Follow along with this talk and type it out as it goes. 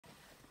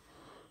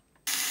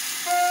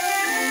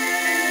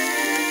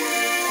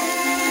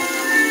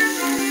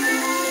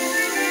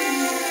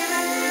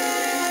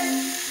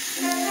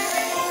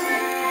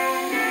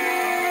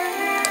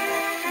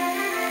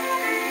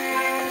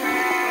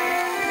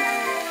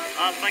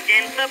Up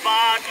against the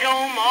bar,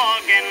 Joe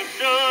Morgan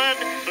stood,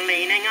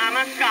 leaning on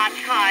a Scotch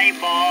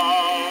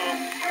highball.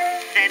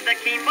 Said the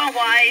keeper,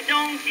 why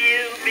don't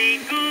you be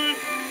good?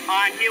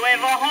 Aren't you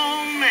ever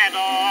home at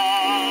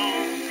all?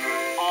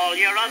 All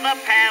your other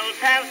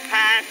pals have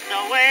passed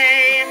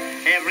away.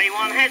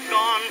 Everyone has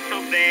gone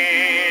to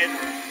bed.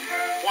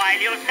 While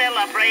you're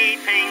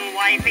celebrating,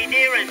 wifey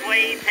dear is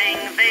waiting.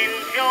 Then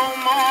Joe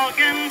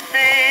Morgan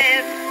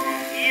said,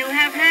 you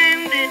have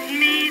handed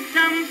me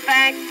some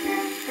facts.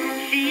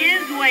 She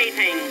is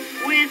waiting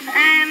with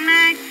an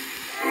axe.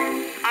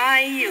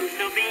 I used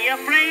to be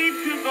afraid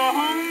to go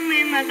home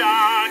in the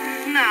dark.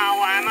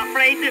 Now I'm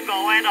afraid to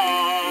go at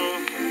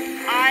all.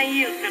 I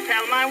used to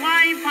tell my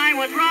wife I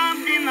was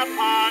robbed in the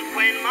park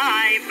when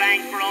my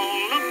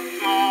bankroll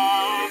looked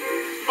small.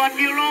 But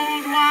your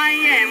old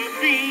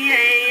YMCAFE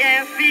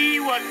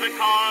was the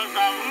cause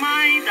of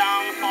my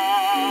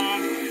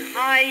downfall.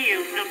 I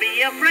used to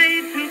be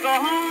afraid to go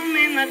home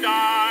in the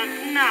dark.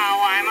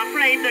 Now I'm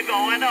afraid to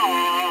go at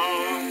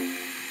all.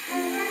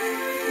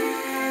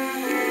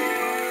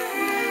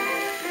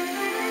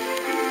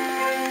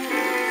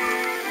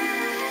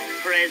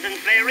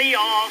 Presents very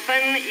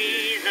often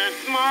ease a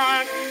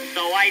smart,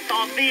 so I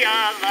thought the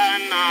other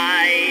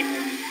night.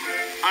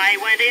 I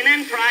went in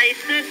and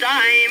priced a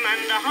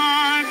diamond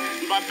heart,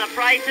 but the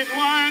prices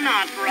were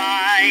not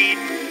right.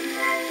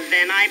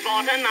 Then I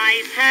bought a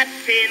nice hat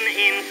pin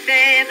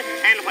instead,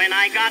 and when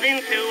I got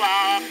into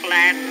our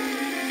flat,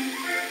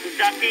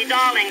 Ducky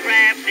darling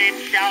grabbed it,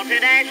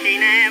 shouted as she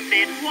nabbed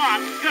it, what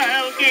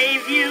girl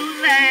gave you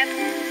that?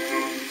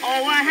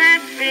 Oh, a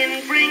hat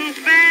pin brings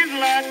bad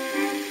luck,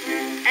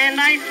 and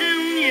I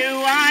soon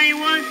knew I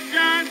was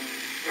stuck.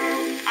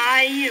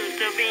 I used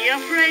to be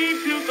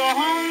afraid to go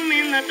home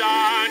in the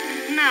dark.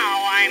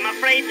 Now I'm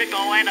afraid to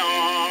go at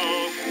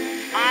all.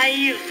 I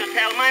used to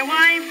tell my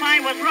wife I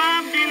was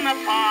robbed in the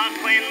park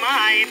when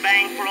my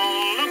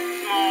bankroll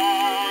looked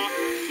small.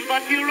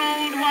 But your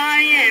old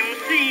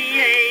YMCAFE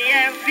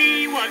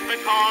was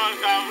the cause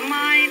of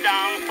my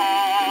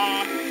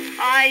downfall.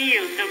 I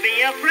used to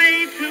be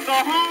afraid to go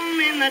home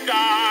in the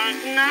dark.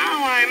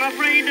 Now I'm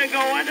afraid to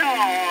go at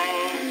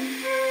all.